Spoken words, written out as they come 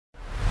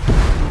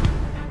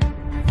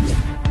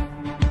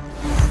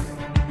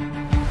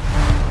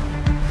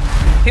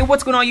Hey,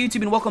 what's going on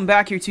YouTube, and welcome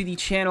back here to the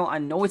channel. I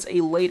know it's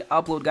a late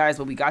upload, guys,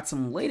 but we got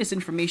some latest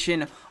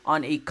information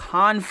on a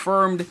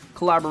confirmed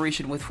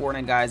collaboration with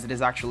Fortnite, guys. It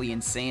is actually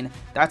insane.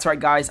 That's right,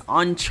 guys.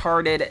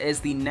 Uncharted is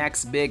the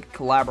next big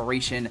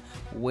collaboration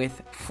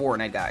with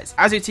Fortnite, guys.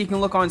 As you're taking a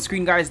look on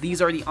screen, guys,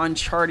 these are the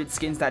Uncharted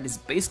skins that is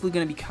basically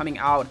going to be coming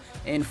out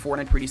in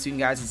Fortnite pretty soon,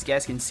 guys. As you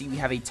guys can see, we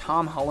have a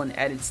Tom Holland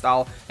edit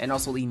style and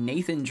also the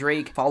Nathan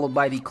Drake, followed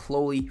by the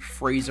Chloe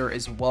Fraser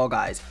as well,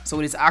 guys. So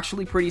it is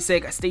actually pretty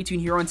sick. Stay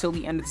tuned here until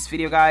the end of this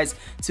video, guys,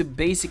 to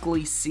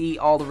basically see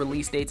all the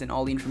release dates and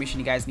all the information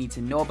you guys need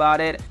to know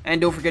about it. And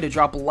don't forget to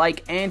drop a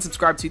like and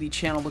subscribe to the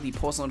channel with the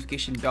post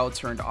notification bell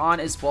turned on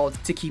as well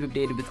to keep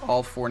updated with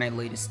all Fortnite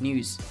latest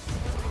news.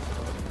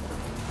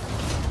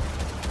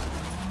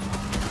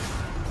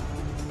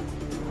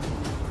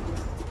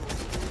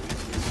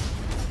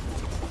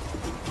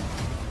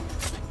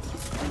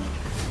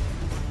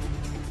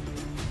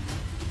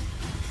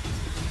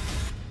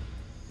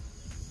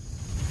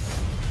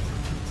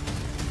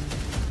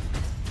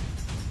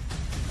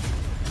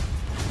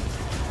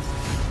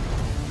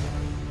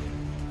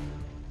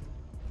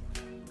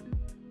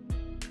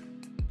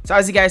 So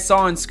as you guys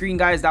saw on screen,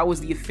 guys, that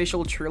was the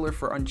official trailer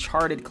for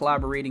Uncharted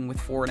collaborating with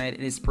Fortnite.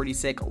 It is pretty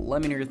sick.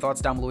 Let me know your thoughts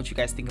down below what you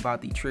guys think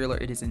about the trailer.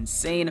 It is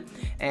insane.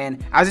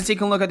 And as you're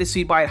taking a look at this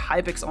tweet by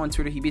Hypix on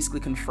Twitter, he basically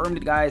confirmed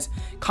it, guys.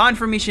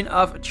 Confirmation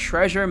of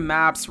treasure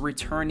maps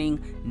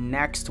returning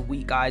next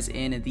week, guys,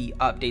 in the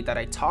update that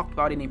I talked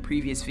about in a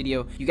previous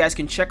video. You guys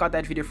can check out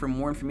that video for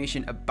more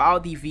information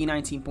about the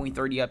V19.30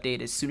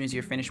 update as soon as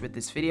you're finished with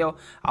this video.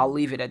 I'll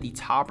leave it at the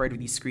top right of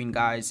the screen,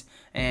 guys.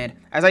 And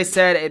as I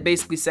said, it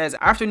basically says,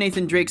 after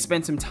Nathan Drake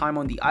spent some time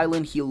on the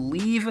island, he'll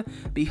leave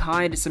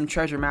behind some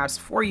treasure maps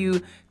for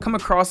you. Come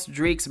across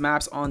Drake's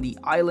maps on the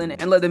island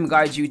and let them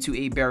guide you to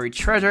a buried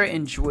treasure.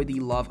 Enjoy the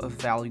love of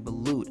valuable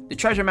loot. The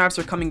treasure maps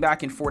are coming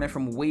back in Fortnite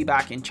from way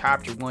back in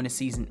Chapter 1 of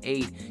Season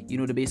 8, you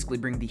know, to basically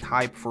bring the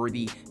hype for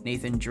the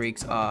Nathan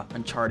Drake's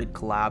Uncharted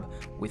collab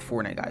with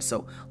Fortnite, guys.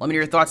 So let me know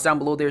your thoughts down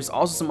below. There's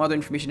also some other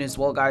information as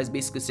well, guys,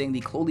 basically saying the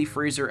Chloe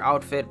Fraser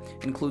outfit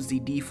includes the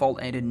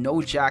default and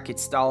no jacket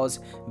styles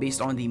based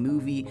on the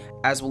movie,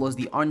 as well as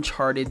the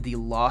Uncharted the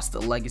Lost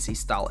Legacy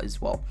style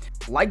as well.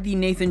 Like the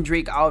Nathan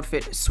Drake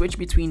outfit, switch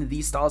between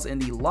these styles in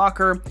the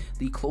locker.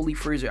 The Chloe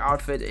Fraser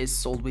outfit is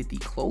sold with the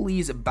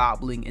Chloe's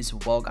babbling as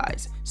well,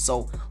 guys.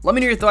 So let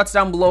me know your thoughts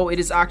down below. It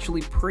is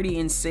actually pretty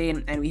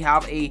insane, and we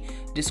have a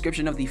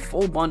description of the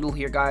full bundle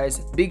here, guys.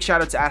 Big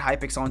shout out to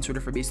 @Hypix on Twitter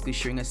for basically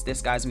showing us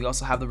this, guys. And we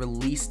also have the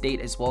release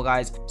date as well,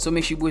 guys. So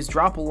make sure you boys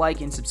drop a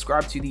like and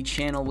subscribe to the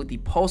channel with the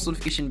post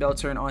notification bell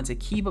turned on to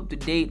keep up to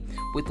date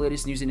with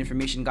latest news and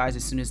information, guys,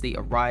 as soon as they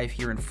arrive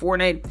here in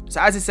Fortnite. So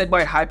as I said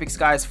by Hypix,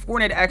 guys,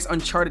 Fortnite X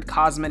Uncharted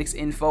cosmetics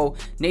info.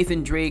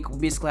 Nathan Drake, we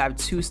basically have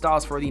 2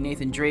 styles for the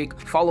Nathan Drake,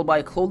 followed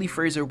by Chloe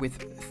Fraser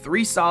with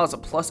 3 styles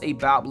plus a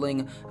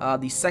babbling,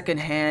 the second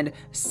hand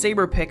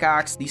saber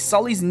pickaxe, the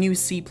Sully's new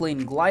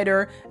seaplane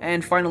glider,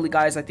 and finally,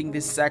 guys, I think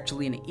this is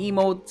actually an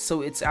emote,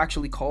 so it's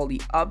actually called the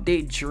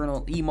update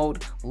journal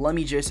emote. Let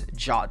me just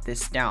jot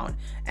this down.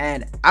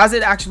 And as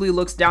it actually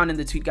looks down in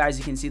the tweet, guys,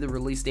 you can see the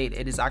release date.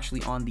 It is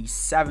actually on the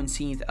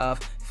 17th of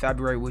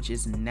February, which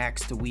is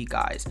next week,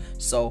 guys.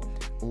 So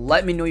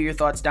let me know your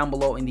thoughts down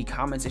below in the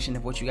comment section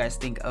of what you guys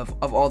think of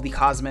all the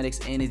cosmetics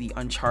in the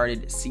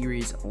Uncharted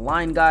series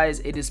line, guys.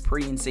 It is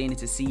pretty insane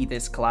to see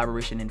this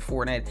collaboration in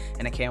Fortnite,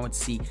 and I can't wait to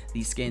see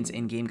these skins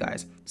in game,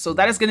 guys. So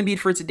that is going to be it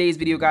for today's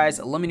video, guys.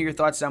 Let me know your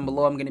thoughts down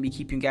below. I'm going to be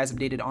keeping you guys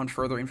updated on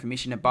further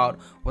information about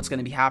what's going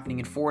to be happening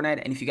in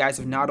Fortnite. And if you guys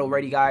have not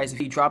already, guys,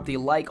 if you dropped a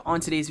like on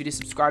today's video,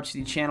 subscribe to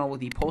the channel with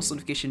the post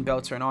notification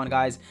bell turned on,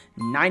 guys.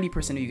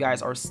 90% of you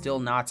guys are still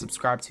not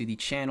subscribed to the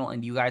channel,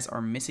 and you guys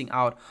are missing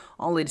out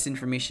on latest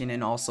information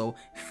and also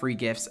free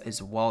gifts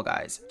as well,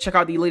 guys. Check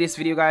out the latest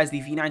video, guys.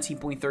 The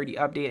V19.30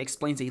 update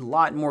explains a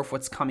lot more of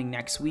what's coming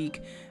next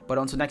week. But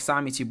until next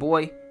time, it's your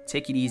boy.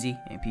 Take it easy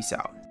and peace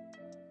out.